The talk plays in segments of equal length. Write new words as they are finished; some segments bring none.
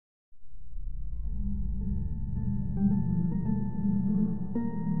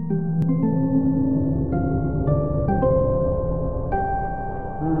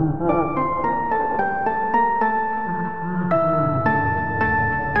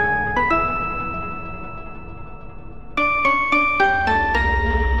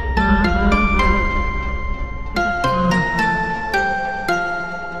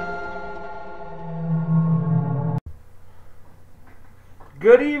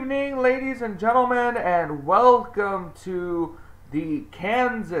Good evening, ladies and gentlemen, and welcome to the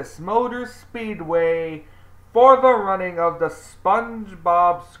Kansas Motor Speedway for the running of the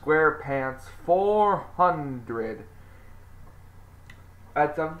SpongeBob SquarePants 400.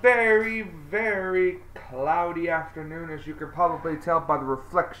 It's a very, very cloudy afternoon, as you can probably tell by the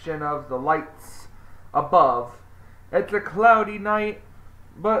reflection of the lights above. It's a cloudy night,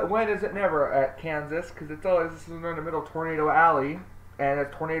 but when is it never at Kansas? Because it's always, this is in the middle of Tornado Alley, and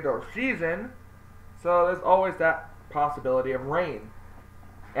it's tornado season, so there's always that possibility of rain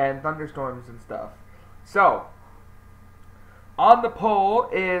and thunderstorms and stuff. So, on the pole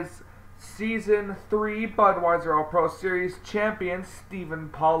is Season 3 Budweiser All-Pro Series champion Stephen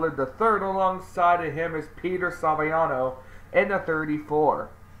Pollard III. Alongside of him is Peter Saviano in the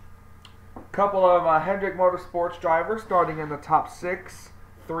 34. Couple of Hendrick Motorsports drivers starting in the top 6.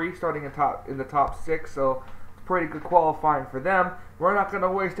 3 starting in the top 6, so pretty good qualifying for them. We're not going to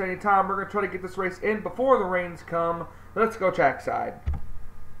waste any time. We're going to try to get this race in before the rains come. Let's go trackside.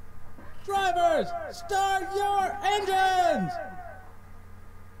 Drivers, start your engines!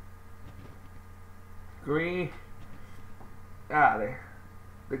 Green. The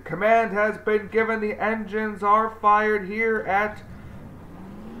command has been given. The engines are fired here at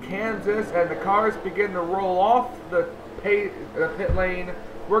Kansas, and the cars begin to roll off the pit lane.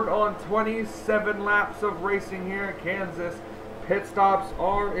 We're on 27 laps of racing here in Kansas. Pit stops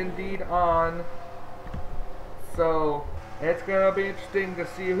are indeed on. So it's going to be interesting to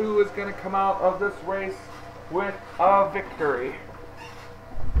see who is going to come out of this race with a victory.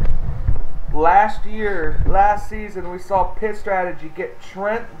 Last season, we saw Pit Strategy get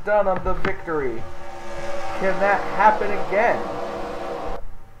Trent Dunham the victory. Can that happen again?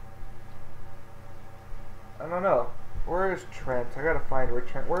 I don't know. Where is Trent? I gotta find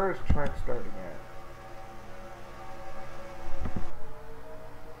where is Trent starting at?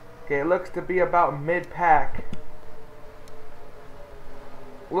 Okay, it looks to be about mid-pack.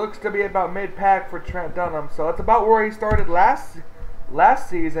 Looks to be about mid-pack for Trent Dunham. So it's about where he started last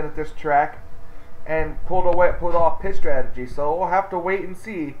season at this track and pulled off Pit Strategy. So we'll have to wait and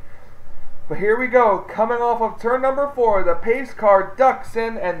see. But here we go, coming off of turn number 4, the pace car ducks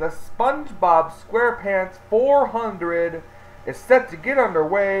in, and the SpongeBob SquarePants 400 is set to get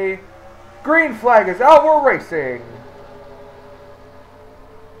underway. Green flag is out, we're racing.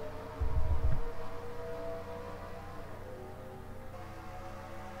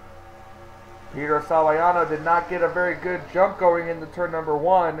 Peter Saviano did not get a very good jump going into turn number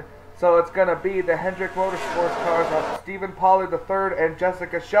 1, so it's going to be the Hendrick Motorsports cars of Stephen Pollard III and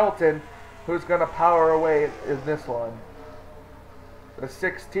Jessica Shelton who's going to power away in this one. The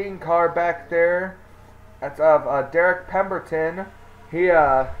 16 car back there, that's of Derek Pemberton. He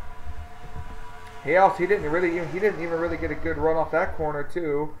didn't even really get a good run off that corner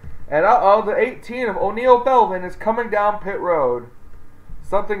too. And the 18 of O'Neal Belvin is coming down pit road.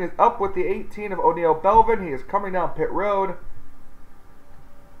 Something is up with the 18 of O'Neal Belvin. He is coming down pit road.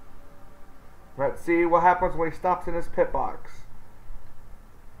 Let's see what happens when he stops in his pit box.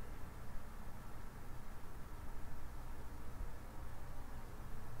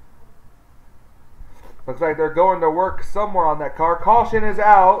 Looks like they're going to work somewhere on that car. Caution is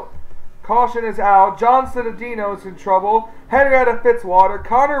out. Caution is out. John Cittadino is in trouble. Henrietta Fitzwater,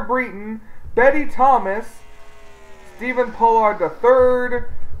 Connor Breton, Betty Thomas, Stephen Pollard III.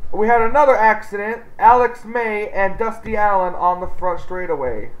 We had another accident. Alex May and Dusty Allen on the front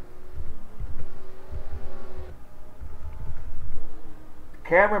straightaway.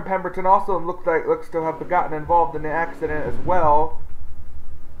 Cameron Pemberton also looks to have gotten involved in the accident as well.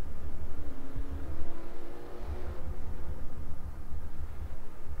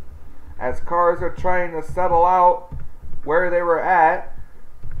 As cars are trying to settle out where they were at,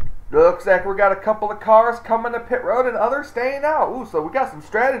 looks like we got a couple of cars coming to pit road and others staying out. Ooh, so we got some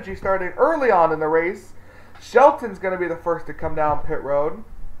strategy starting early on in the race. Shelton's going to be the first to come down pit road.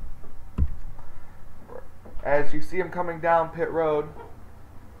 As you see him coming down pit road.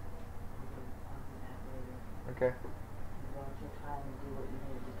 Okay.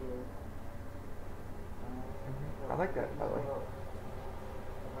 I like that, by the way.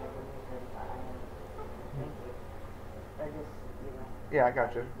 Yeah, I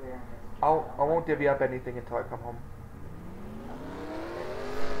got you. I won't divvy up anything until I come home.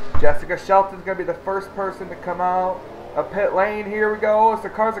 Jessica Shelton's going to be the first person to come out of pit lane. Here we go as the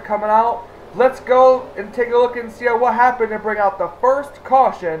cars are coming out. Let's go and take a look and see what happened and bring out the first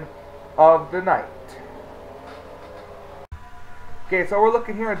caution of the night. Okay, so we're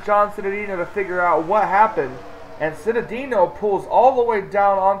looking here at John Cittadino to figure out what happened. And Cittadino pulls all the way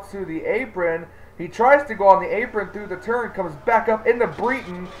down onto the apron. He tries to go on the apron through the turn, comes back up into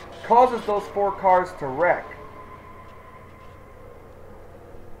Breton, causes those 4 cars to wreck.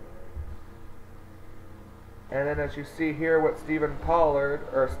 And then as you see here with Steve Pollard,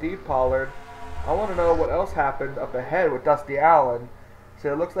 I want to know what else happened up ahead with Dusty Allen.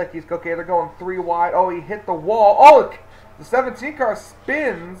 So it looks like he's, okay, they're going 3 wide. Oh, he hit the wall. Oh, the 17 car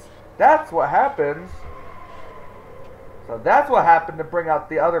spins. That's what happens. So that's what happened to bring out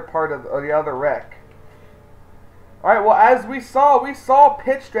the other part of the other wreck. Alright, well, as we saw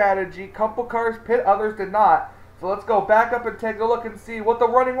pit strategy. Couple cars pit, others did not. So let's go back up and take a look and see what the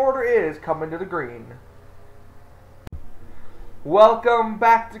running order is coming to the green. Welcome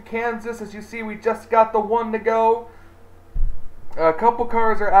back to Kansas. As you see, we just got the 1 to go. A couple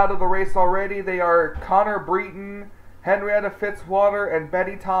cars are out of the race already. They are Connor Breton, Henrietta Fitzwater, and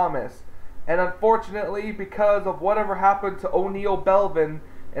Betty Thomas. And unfortunately, because of whatever happened to O'Neal Belvin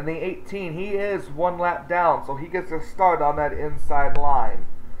in the 18, he is 1 lap down, so he gets a start on that inside line.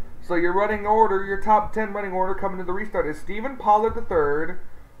 So your running order, your top 10 running order coming to the restart is Stephen Pollard III,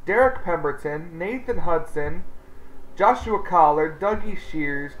 Derek Pemberton, Nathan Hudson, Joshua Collard, Dougie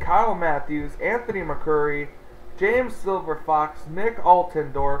Shears, Kyle Matthews, Anthony McCurry, James Silverfox, Nick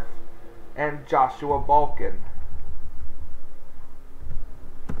Altendorf, and Joshua Balkin.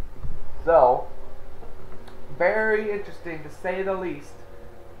 So, very interesting to say the least.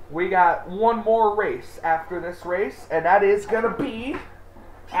 We got 1 more race after this race, and that is going to be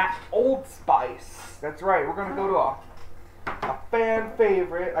at Old Spice. That's right, we're going to go to a fan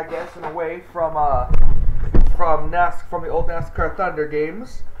favorite, I guess, in a way, from the old NASCAR Thunder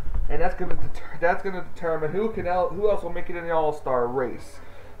games, and that's going to determine who else will make it in the All-Star race.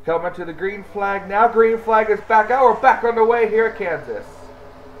 Coming to the green flag now. Green flag is back out. We're back underway here at Kansas.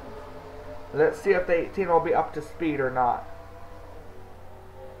 Let's see if the 18 will be up to speed or not.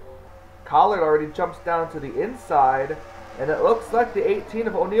 Collard already jumps down to the inside, and it looks like the 18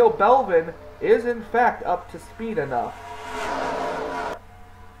 of O'Neal Belvin is in fact up to speed enough.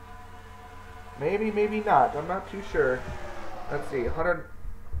 Maybe, maybe not. I'm not too sure. Let's see.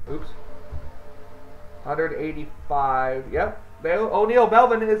 185. Yep. O'Neal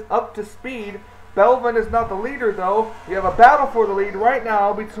Belvin is up to speed. Belvin is not the leader, though. We have a battle for the lead right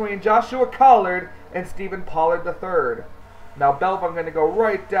now between Joshua Collard and Stephen Pollard III. Now, Belvin going to go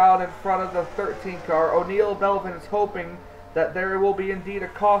right down in front of the 13 car. O'Neal Belvin is hoping that there will be indeed a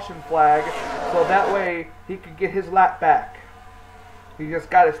caution flag, so that way he can get his lap back. He just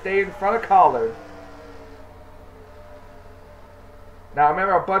got to stay in front of Collard. Now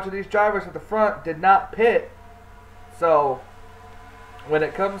remember, a bunch of these drivers at the front did not pit. So when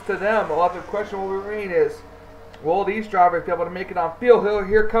it comes to them, the other question will remain is, will these drivers be able to make it on field?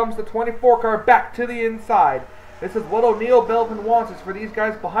 Here comes the 24 car back to the inside. This is what O'Neal Belvin wants, is for these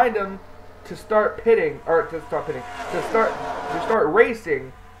guys behind him to start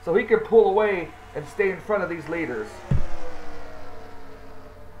racing, so he can pull away and stay in front of these leaders.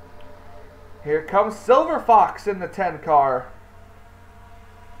 Here comes Silver Fox in the 10 car.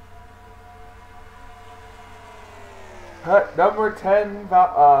 Number 10,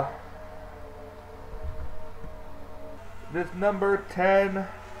 this number 10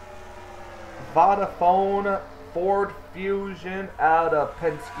 Vodafone Ford Fusion out of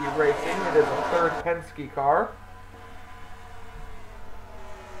Penske Racing. It is a 3rd Penske car.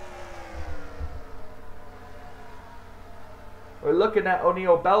 We're looking at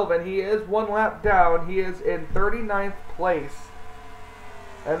O'Neal Belvin. He is 1 lap down. He is in 39th place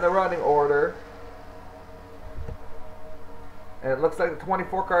in the running order. And it looks like the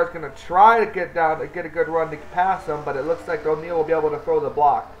 24 car is going to try to get down to get a good run to pass him, but it looks like O'Neal will be able to throw the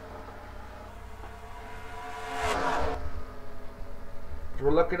block. We're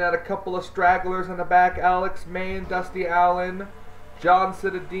looking at a couple of stragglers in the back. Alex May and Dusty Allen. John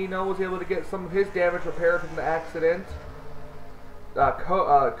Cittadino was able to get some of his damage repaired from the accident.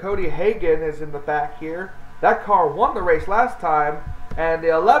 Cody Hagan is in the back here. That car won the race last time. And the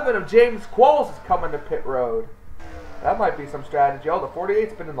 11 of James Qualls is coming to pit road. That might be some strategy. Oh, the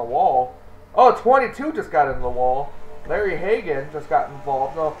 48's been in the wall. Oh, 22 just got in the wall. Larry Hagan just got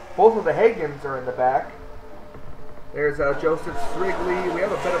involved. No, both of the Hagans are in the back. There's Joseph Strigley. We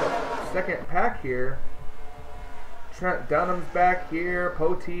have a bit of a second pack here. Trent Dunham's back here.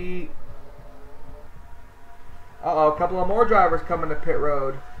 Poteet. Uh-oh, a couple of more drivers coming to pit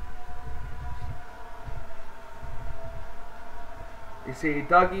road. You see,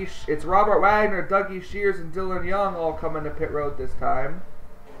 it's Robert Wagner, Dougie Shears, and Dylan Young all coming to pit road this time.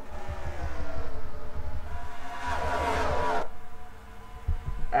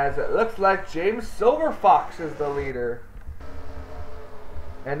 As it looks like James Silverfox is the leader.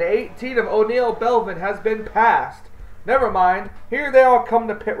 And the 18 of O'Neal Belvin has been passed. Never mind. Here they all come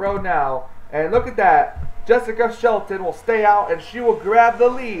to pit road now. And look at that. Jessica Shelton will stay out and she will grab the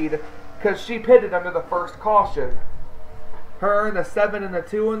lead because she pitted under the first caution. Her and the 7 and the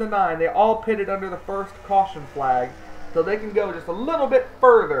 2 and the 9, they all pitted under the first caution flag. So they can go just a little bit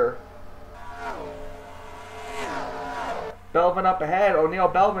further. Belvin up ahead. O'Neal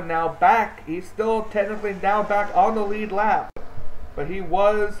Belvin now back. He's still technically now back on the lead lap. But he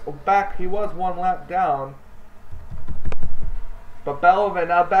was back. He was 1 lap down. But Belvin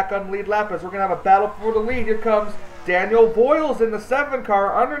now back on the lead lap as we're going to have a battle for the lead. Here comes Daniel Voiles in the 7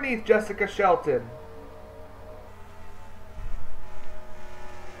 car underneath Jessica Shelton.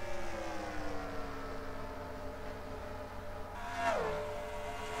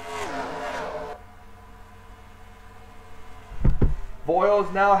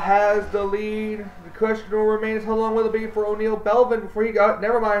 Voiles now has the lead. The question will remain is how long will it be for O'Neal Belvin before he got.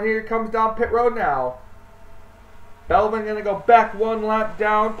 Never mind, here he comes down pit road now. Belvin going to go back 1 lap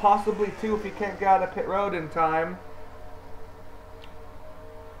down, possibly 2 if he can't get out of pit road in time.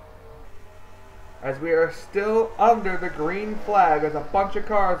 As we are still under the green flag as a bunch of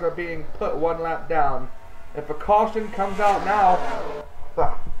cars are being put 1 lap down. If a caution comes out now.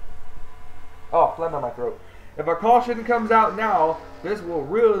 Oh, phlegm in my throat. If a caution comes out now, this will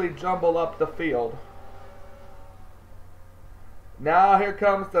really jumble up the field. Now here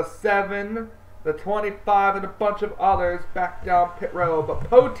comes the 7, the 25, and a bunch of others back down pit road. But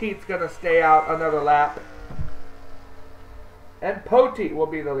Poteet's going to stay out another lap. And Poteet will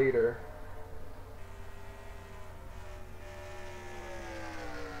be the leader.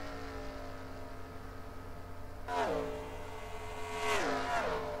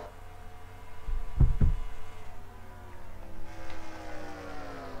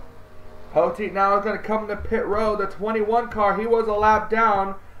 Poteet now is going to come to pit road. The 21 car, he was a lap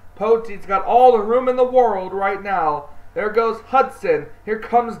down. Poteet's got all the room in the world right now. There goes Hudson. Here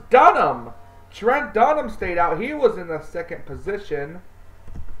comes Dunham. Trent Dunham stayed out. He was in the 2nd position.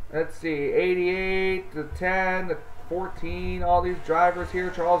 Let's see, 88, the 10, the 14, all these drivers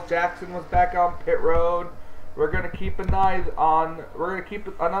here. Charles Jackson was back on pit road. We're going to keep an eye on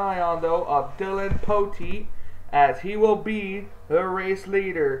though of Dylan Poteet as he will be the race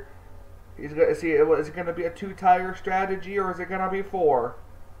leader. He's going to see, is it going to be a 2-tire strategy or is it going to be 4?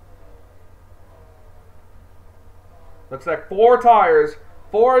 Looks like 4 tires.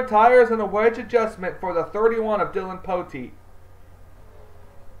 4 tires and a wedge adjustment for the 31 of Dylan Poteet.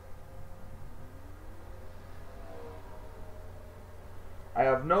 I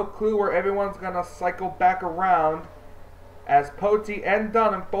have no clue where everyone's going to cycle back around as Poteet and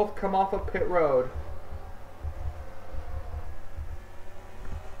Dunham both come off of pit road.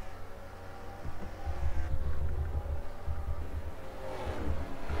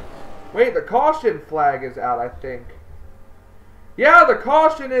 Wait, the caution flag is out, I think. Yeah, the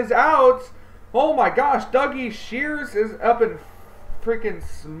caution is out. Oh my gosh, Dougie Shears is up in freaking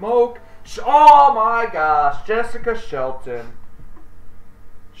smoke. Oh my gosh, Jessica Shelton.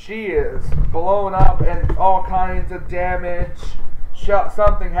 She is blown up and all kinds of damage.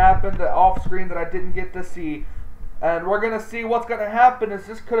 Something happened off screen that I didn't get to see. And we're going to see what's going to happen is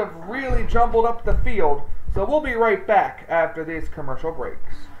this could have really jumbled up the field. So we'll be right back after these commercial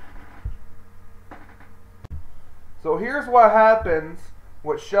breaks. So here's what happens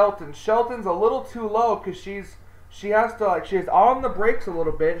with Shelton. Shelton's a little too low because she's on the brakes a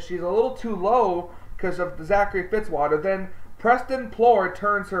little bit. She's a little too low because of Zachary Fitzwater. Then Preston Plord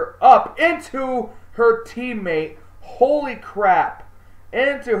turns her up into her teammate. Holy crap.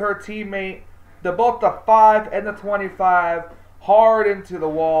 Into her teammate. Both the 5 and the 25 hard into the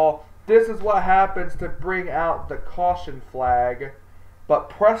wall. This is what happens to bring out the caution flag. But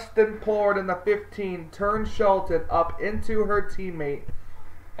Preston Plord in the 15 turns Shelton up into her teammate,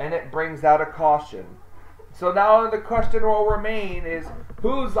 and it brings out a caution. So now the question will remain is,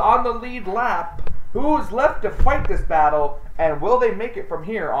 who's on the lead lap? Who's left to fight this battle? And will they make it from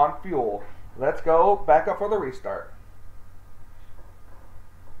here on fuel? Let's go back up for the restart.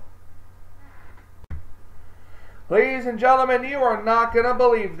 Ladies and gentlemen, you are not going to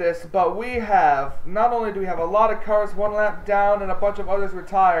believe this, but not only do we have a lot of cars 1 lap down and a bunch of others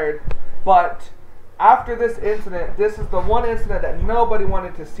retired, but after this incident, this is the one incident that nobody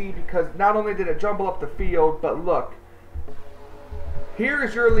wanted to see because not only did it jumble up the field, but look. Here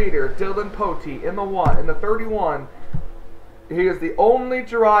is your leader, Dylan Poteet, in the 31. He is the only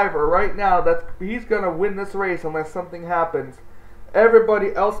driver right now he's going to win this race unless something happens.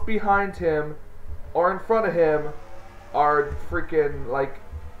 Everybody else behind him or in front of him are freaking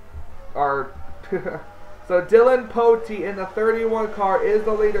So Dylan Poteet in the 31 car is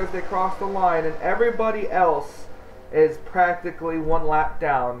the leader as they cross the line, and everybody else is practically one lap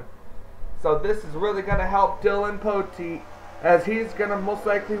down. So this is really going to help Dylan Poteet, as he's going to most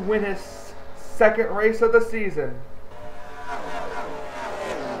likely win his second race of the season.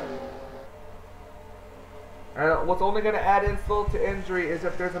 And what's only going to add insult to injury is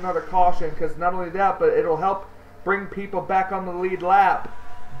if there's another caution, because not only that, but it'll help bring people back on the lead lap,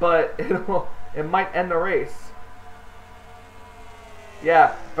 but it might end the race.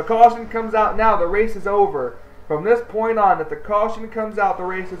 Yeah, if a caution comes out now, the race is over. From this point on, if the caution comes out, the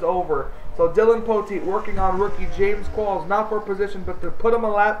race is over. So Dylan Poteet working on rookie James Qualls, not for position, but to put him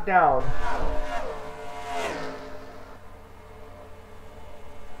a lap down.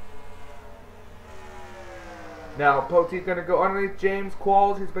 Now Poteet going to go underneath James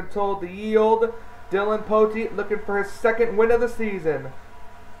Qualls. He's been told to yield. Dylan Poteet looking for his second win of the season.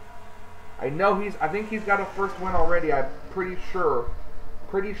 I think he's got a first win already. I'm pretty sure.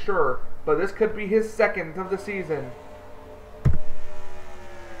 But this could be his second of the season.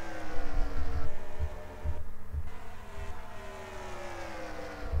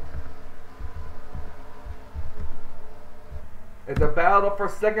 It's a battle for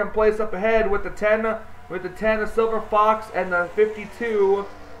second place up ahead with the 10 of Silver Fox and the 52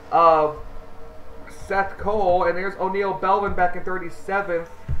 of Seth Cole, and there's O'Neal Belvin back in 37th.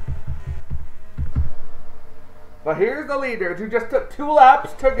 But here's the leader who just took 2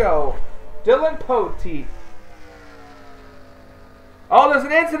 laps to go, Dylan Poteet. Oh, there's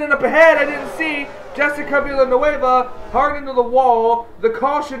an incident up ahead I didn't see. Jessica Villanueva hard into the wall. The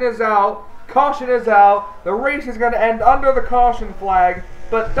caution is out. The race is going to end under the caution flag,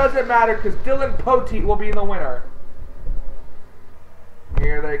 but doesn't matter because Dylan Poteet will be the winner.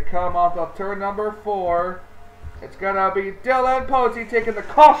 Here they come off of turn number 4. It's going to be Dylan Poteet taking the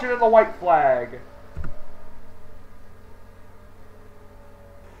caution and the white flag.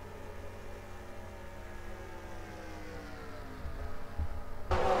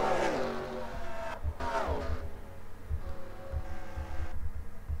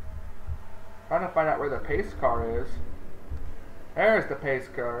 Trying to find out where the pace car is. There's the pace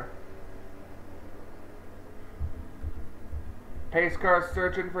car. Pace car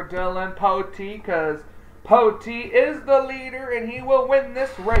searching for Dylan Poteet because Poteet is the leader and he will win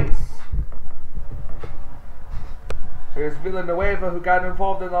this race. There's Villanueva who got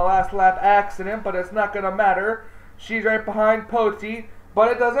involved in the last lap accident, but it's not going to matter. She's right behind Poteet,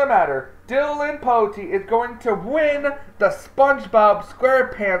 but it doesn't matter. Dylan Poteet is going to win the SpongeBob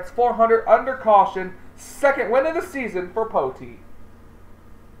SquarePants 400 under caution. Second win of the season for Poteet.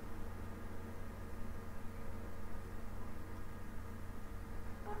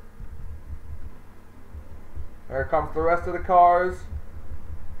 There comes the rest of the cars.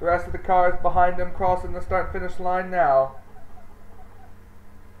 The rest of the cars behind them crossing the start-finish line now.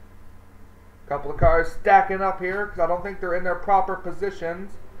 A couple of cars stacking up here because I don't think they're in their proper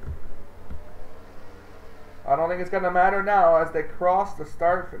positions. I don't think it's going to matter now as they cross the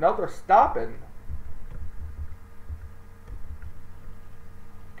start. No, they're stopping.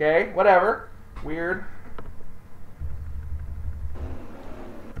 Okay, whatever. Weird.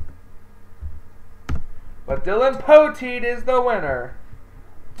 But Dylan Poteet is the winner.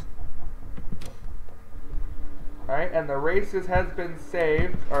 Alright, and the races has been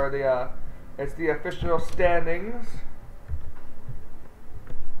saved, or it's the official standings.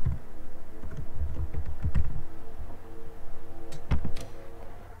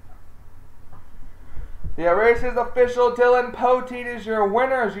 The race is official. Dylan Poteet is your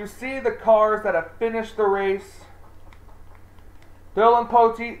winner. As you see the cars that have finished the race. Dylan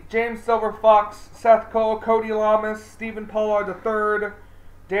Poteet, James Silver Fox, Seth Cole, Cody Lamas, Stephen Pollard III,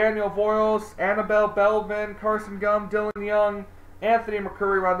 Daniel Voiles, Annabelle Belvin, Carson Gum, Dylan Young, Anthony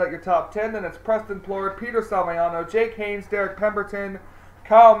McCurry round out your top 10. Then it's Preston Plord, Peter Salviano, Jake Haynes, Derek Pemberton,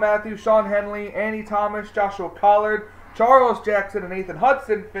 Kyle Matthews, Sean Henley, Annie Thomas, Joshua Collard, Charles Jackson, and Nathan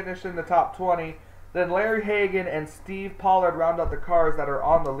Hudson finish in the top 20. Then Larry Hagan and Steve Pollard round out the cars that are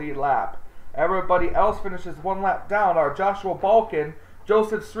on the lead lap. Everybody else finishes one lap down are Joshua Balkin,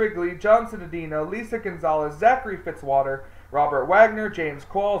 Joseph Strigley, John Citadino, Lisa Gonzalez, Zachary Fitzwater, Robert Wagner, James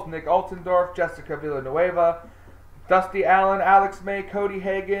Qualls, Nick Altendorf, Jessica Villanueva, Dusty Allen, Alex May, Cody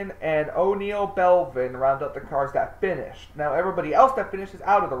Hagan, and O'Neal Belvin round up the cars that finished. Now everybody else that finishes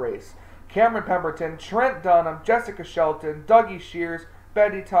out of the race. Cameron Pemberton, Trent Dunham, Jessica Shelton, Dougie Shears,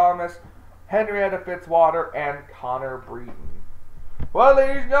 Betty Thomas, Henrietta Fitzwater, and Connor Breeden. Well,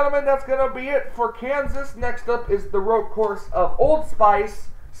 ladies and gentlemen, that's going to be it for Kansas. Next up is the road course of Old Spice,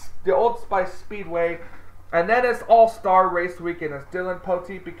 the Old Spice Speedway. And then it's All-Star Race Weekend as Dylan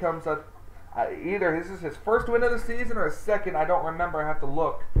Poteet becomes a Either this is his first win of the season or his second. I don't remember. I have to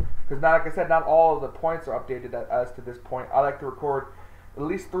look. Because, like I said, not all of the points are updated as to this point. I like to record at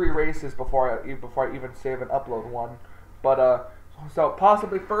least 3 races before I even save and upload one. But, so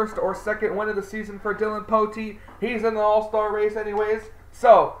possibly first or second win of the season for Dylan Pote. He's in the All-Star race anyways.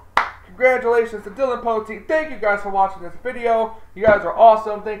 So, congratulations to Dylan Pote. Thank you guys for watching this video. You guys are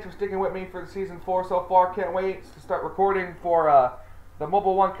awesome. Thanks for sticking with me for season 4 so far. Can't wait to start recording for the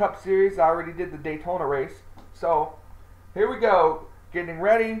Mobile One Cup Series. I already did the Daytona race. So, here we go. Getting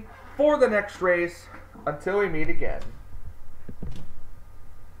ready for the next race. Until we meet again.